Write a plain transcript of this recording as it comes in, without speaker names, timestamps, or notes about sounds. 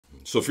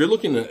So if you're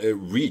looking at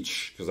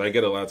reach, because I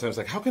get a lot of times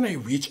like, how can I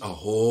reach a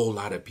whole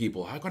lot of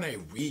people? How can I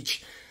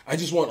reach? I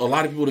just want a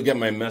lot of people to get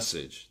my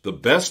message. The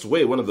best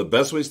way, one of the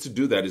best ways to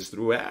do that is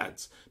through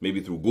ads,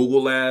 maybe through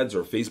Google ads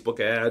or Facebook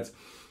ads.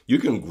 You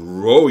can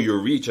grow your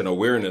reach and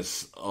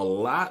awareness a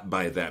lot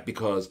by that,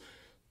 because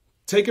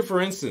take it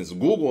for instance,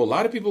 Google, a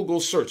lot of people go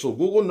search. So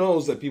Google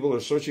knows that people are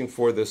searching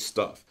for this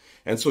stuff.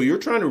 And so you're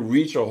trying to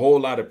reach a whole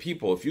lot of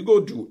people. If you go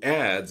do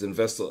ads,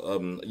 invest,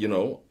 an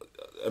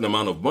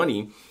amount of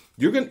money,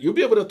 you'll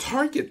be able to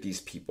target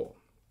these people,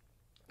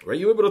 right?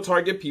 You'll be able to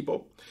target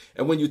people.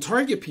 And when you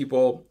target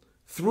people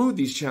through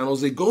these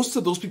channels, it goes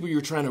to those people you're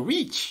trying to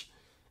reach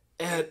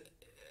at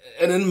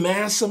an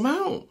mass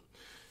amount.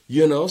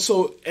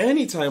 So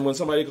anytime when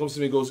somebody comes to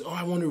me and goes, oh,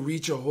 I want to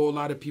reach a whole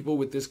lot of people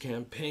with this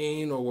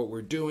campaign or what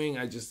we're doing,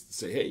 I just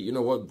say, hey, you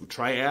know what?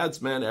 Try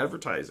ads, man,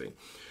 advertising,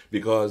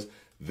 because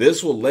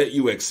this will let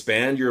you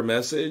expand your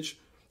message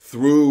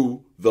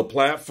through the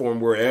platform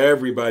where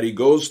everybody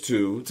goes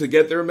to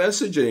get their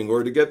messaging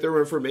or to get their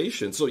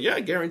information. So yeah,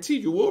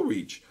 guaranteed you will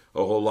reach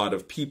a whole lot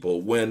of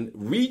people when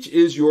reach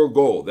is your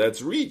goal.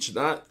 That's reach,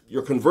 not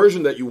your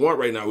conversion that you want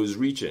right now is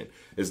reaching.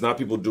 It's not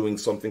people doing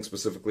something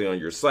specifically on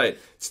your site.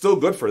 It's still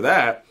good for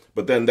that,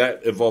 but then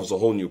that involves a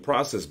whole new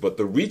process. But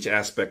the reach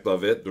aspect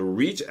of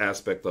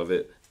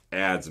it,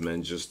 ads,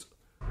 man, just